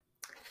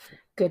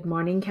Good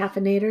morning,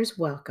 caffeinators.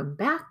 Welcome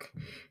back.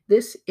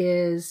 This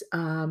is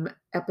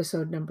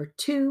episode number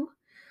 2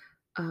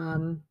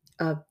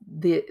 of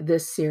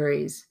this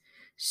series.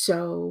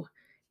 So,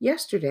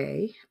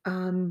 yesterday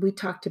we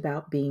talked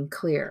about being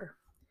clear.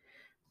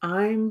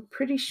 I'm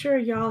pretty sure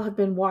y'all have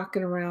been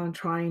walking around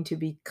trying to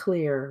be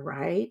clear,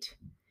 right?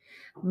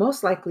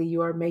 Most likely,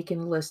 you are making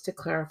a list to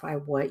clarify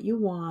what you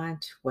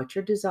want, what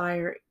the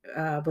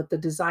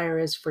desire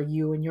is for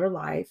you in your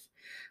life.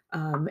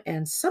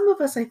 And some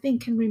of us, I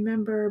think, can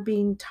remember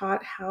being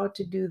taught how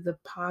to do the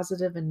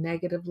positive and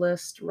negative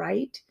list,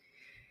 right?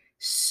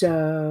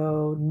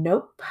 So,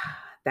 nope,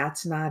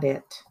 that's not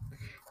it.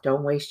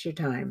 Don't waste your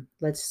time.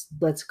 Let's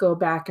go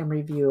back and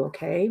review,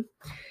 okay?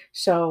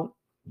 So,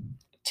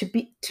 to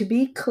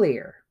be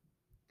clear,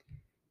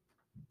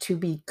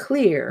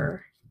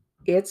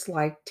 it's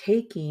like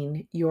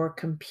taking your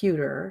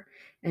computer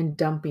and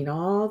dumping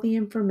all the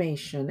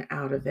information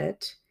out of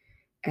it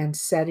and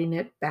setting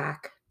it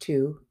back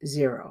to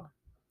zero.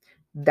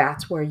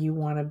 That's where you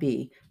want to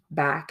be,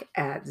 back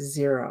at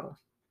zero.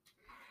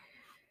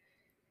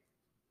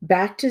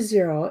 Back to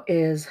zero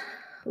is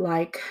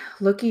like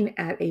looking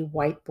at a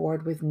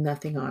whiteboard with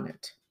nothing on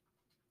it.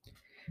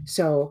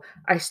 So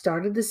I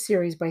started the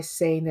series by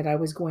saying that I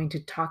was going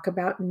to talk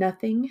about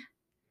nothing.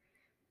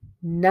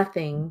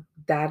 Nothing,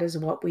 that is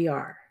what we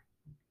are.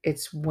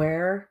 It's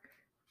where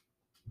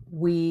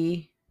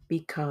we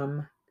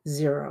become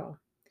zero.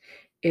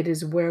 It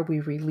is where we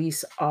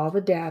release all the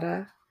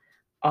data,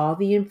 all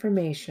the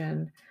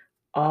information,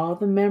 all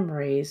the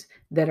memories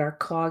that are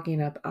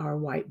clogging up our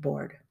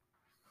whiteboard.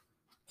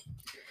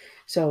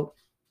 So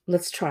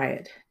let's try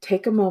it.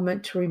 Take a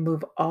moment to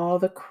remove all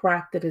the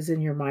crap that is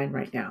in your mind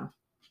right now.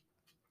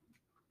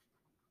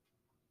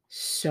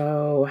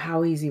 So,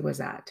 how easy was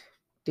that?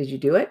 Did you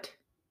do it?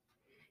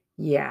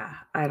 Yeah,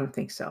 I don't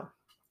think so.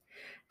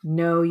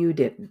 No, you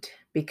didn't,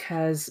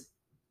 because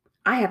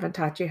I haven't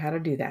taught you how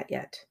to do that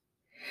yet.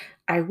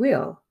 I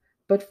will,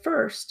 but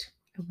first,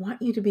 I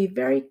want you to be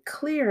very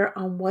clear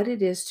on what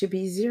it is to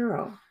be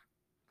zero.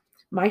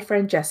 My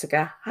friend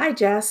Jessica, hi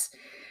Jess,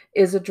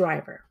 is a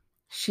driver.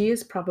 She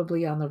is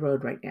probably on the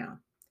road right now.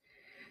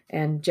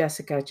 And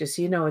Jessica, just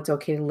so you know, it's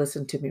okay to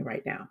listen to me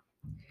right now.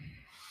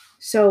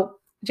 So,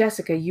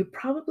 Jessica, you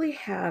probably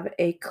have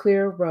a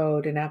clear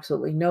road and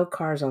absolutely no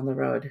cars on the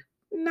road.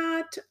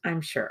 Not,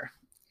 I'm sure.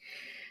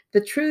 The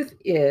truth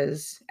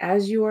is,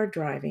 as you are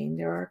driving,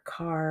 there are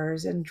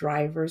cars and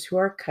drivers who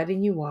are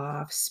cutting you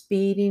off,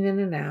 speeding in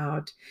and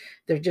out.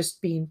 They're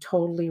just being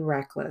totally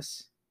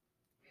reckless.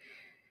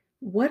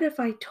 What if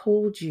I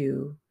told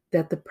you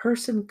that the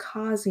person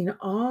causing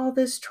all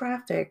this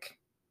traffic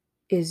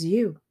is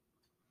you?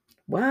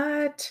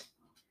 What?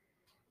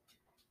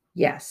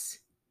 Yes.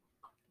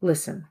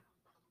 Listen,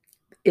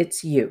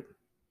 it's you.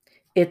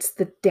 It's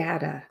the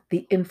data,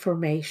 the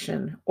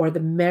information, or the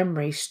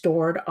memory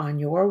stored on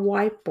your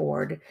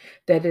whiteboard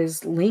that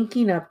is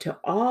linking up to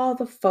all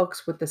the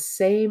folks with the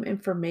same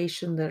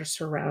information that are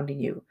surrounding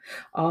you.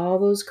 All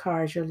those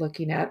cars you're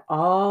looking at,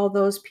 all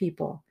those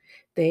people,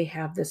 they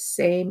have the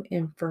same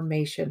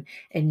information.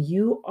 And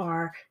you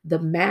are the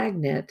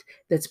magnet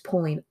that's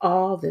pulling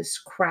all this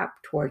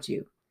crap towards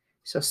you.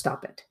 So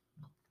stop it.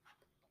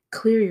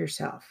 Clear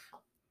yourself.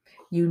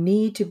 You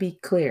need to be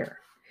clear.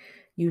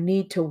 You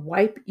need to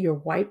wipe your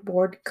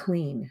whiteboard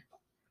clean.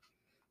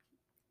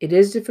 It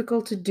is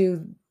difficult to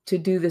do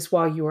this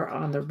while you are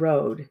on the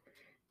road,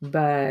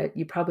 but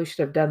you probably should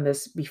have done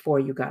this before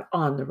you got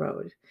on the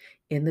road.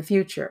 In the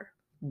future,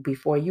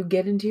 before you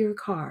get into your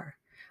car,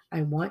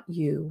 I want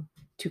you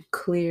to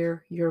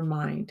clear your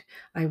mind.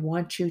 I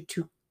want you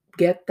to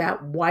get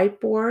that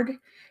whiteboard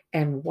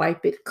and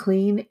wipe it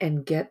clean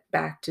and get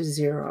back to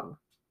zero.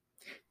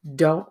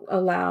 Don't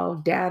allow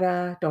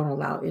data, don't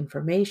allow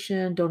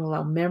information, don't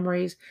allow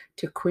memories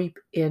to creep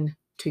into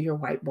your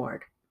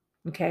whiteboard.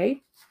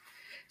 Okay?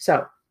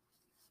 So,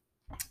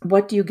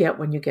 what do you get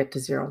when you get to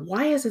zero?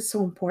 Why is it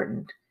so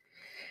important?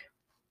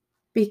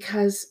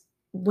 Because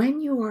when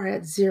you are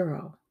at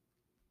zero,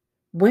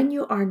 when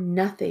you are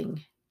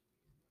nothing,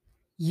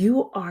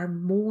 you are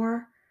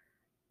more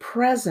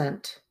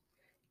present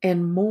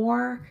and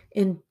more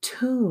in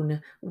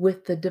tune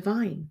with the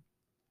divine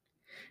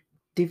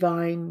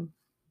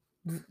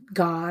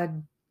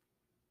God,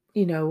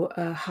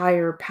 a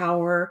higher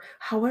power,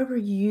 however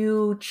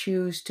you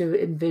choose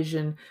to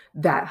envision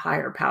that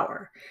higher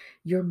power.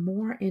 You're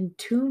more in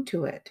tune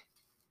to it.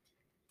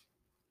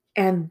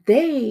 And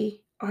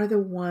they are the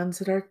ones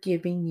that are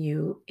giving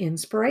you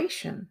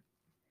inspiration.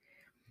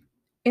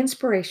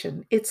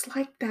 Inspiration, it's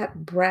like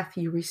that breath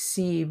you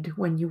received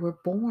when you were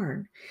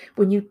born,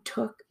 when you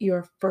took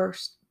your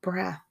first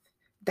breath.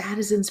 That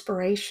is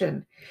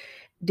inspiration.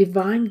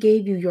 Divine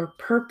gave you your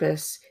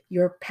purpose,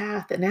 your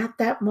path, and at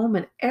that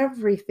moment,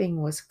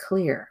 everything was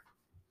clear.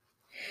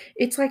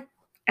 It's like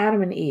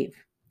Adam and Eve.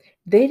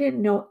 They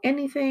didn't know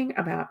anything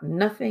about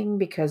nothing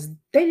because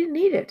they didn't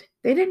need it.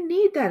 They didn't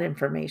need that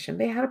information.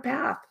 They had a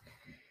path.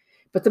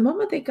 But the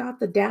moment they got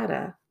the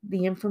data,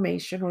 the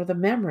information, or the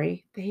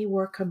memory, they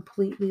were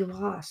completely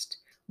lost.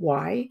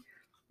 Why?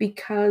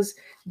 because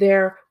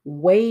their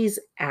Waze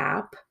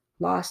app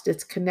lost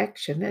its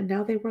connection and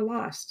now they were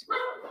lost.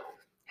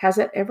 Has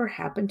that ever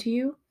happened to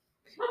you?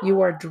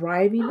 You are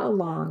driving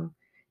along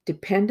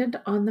dependent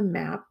on the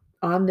map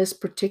on this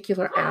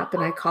particular app,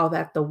 and I call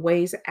that the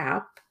Waze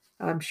app.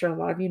 I'm sure a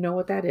lot of you know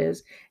what that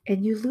is,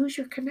 and you lose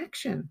your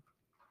connection.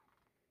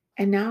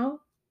 And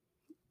now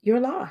you're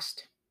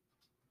lost.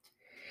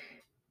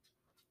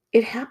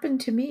 It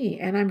happened to me,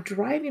 and I'm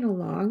driving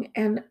along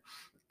and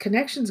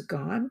connection's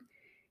gone.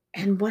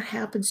 And what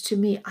happens to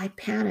me? I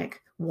panic.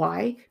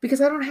 Why?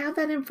 Because I don't have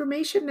that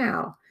information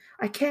now.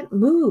 I can't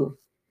move.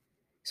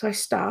 So I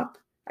stop,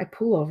 I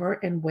pull over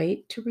and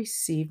wait to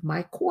receive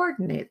my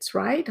coordinates,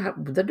 right?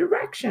 The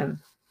direction.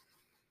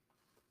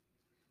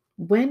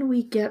 When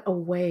we get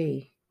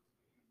away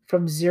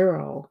from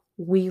zero,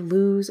 we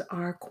lose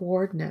our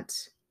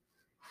coordinates.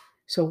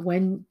 So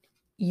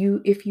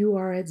if you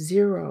are at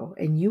zero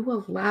and you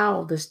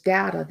allow this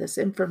data, this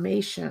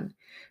information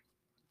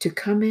to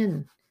come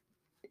in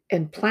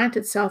and plant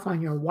itself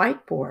on your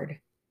whiteboard,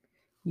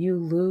 you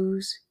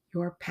lose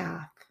your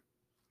path.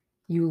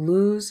 You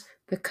lose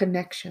the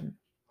connection.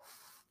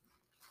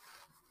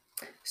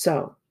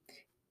 So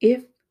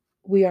if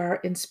we are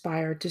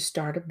inspired to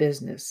start a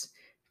business,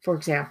 for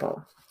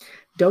example,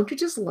 don't you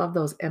just love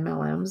those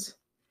MLMs?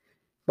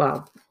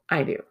 Well,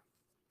 I do.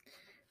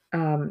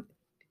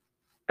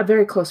 A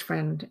very close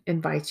friend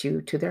invites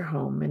you to their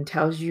home and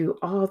tells you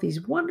all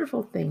these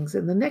wonderful things.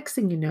 And the next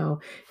thing you know,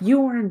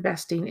 you are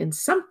investing in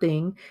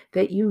something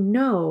that you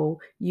know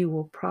you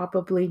will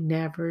probably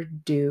never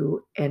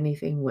do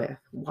anything with.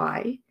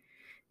 Why?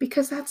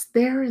 Because that's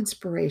their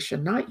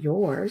inspiration, not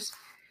yours.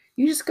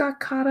 You just got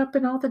caught up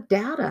in all the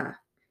data.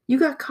 You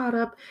got caught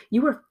up,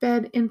 you were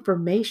fed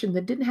information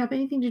that didn't have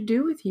anything to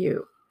do with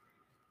you.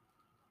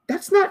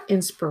 That's not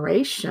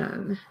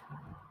inspiration.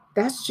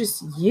 That's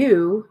just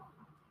you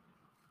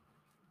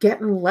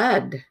getting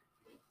led.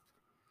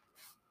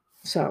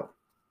 So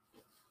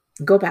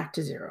go back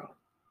to zero.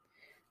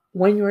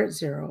 When you're at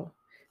zero,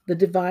 the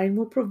divine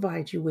will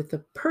provide you with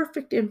the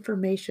perfect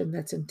information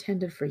that's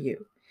intended for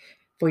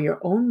your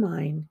own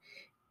mind.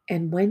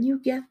 And when you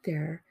get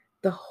there,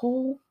 the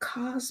whole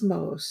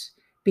cosmos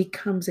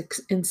becomes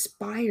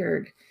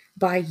inspired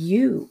by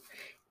you.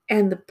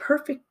 And the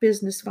perfect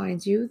business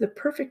finds you, the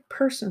perfect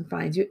person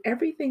finds you.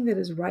 Everything that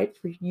is right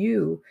for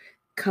you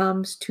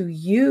comes to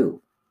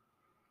you.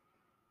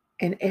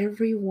 And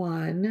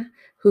everyone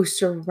who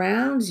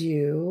surrounds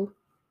you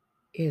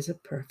is a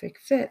perfect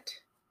fit,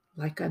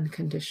 like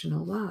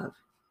unconditional love.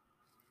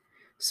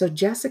 So,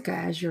 Jessica,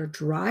 as you're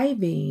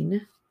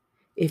driving,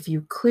 if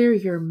you clear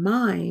your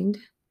mind,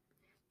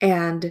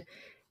 and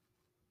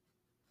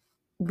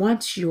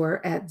once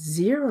you're at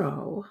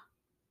zero,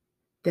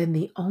 then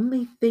the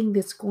only thing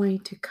that's going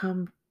to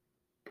come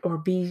or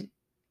be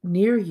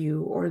near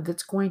you or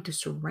that's going to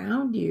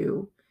surround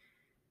you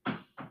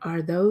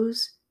are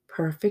those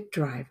perfect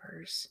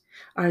drivers,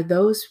 are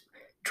those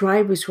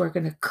drivers who are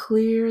going to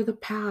clear the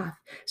path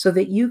so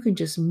that you can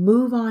just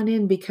move on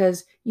in,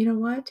 because you know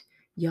what?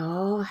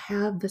 Y'all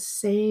have the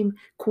same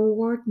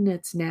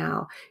coordinates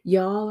now.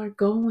 Y'all are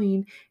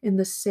going in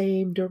the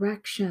same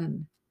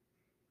direction.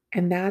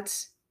 And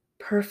that's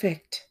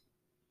perfect.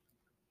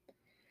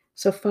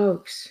 So,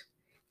 folks,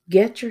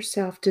 get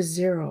yourself to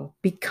zero.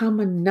 Become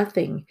a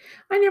nothing.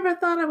 I never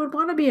thought I would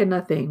want to be a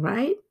nothing,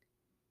 right?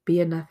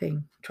 Be a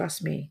nothing.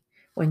 Trust me.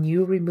 When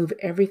you remove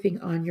everything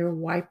on your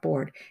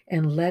whiteboard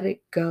and let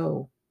it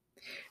go,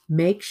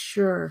 make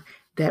sure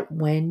that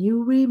when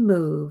you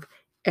remove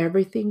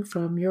everything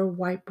from your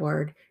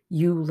whiteboard,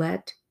 you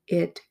let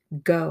it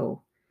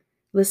go.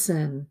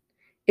 Listen,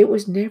 it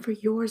was never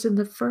yours in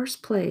the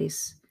first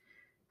place.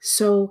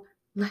 So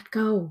let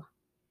go.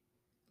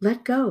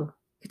 Let go.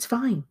 It's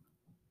fine.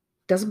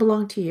 Doesn't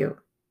belong to you.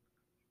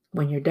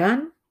 When you're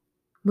done,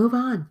 move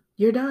on.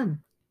 You're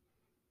done.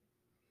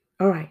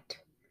 All right.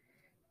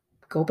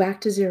 Go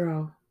back to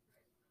zero.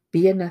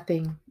 Be a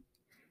nothing.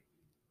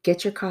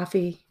 Get your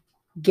coffee.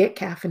 Get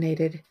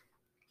caffeinated.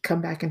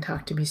 Come back and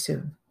talk to me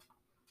soon.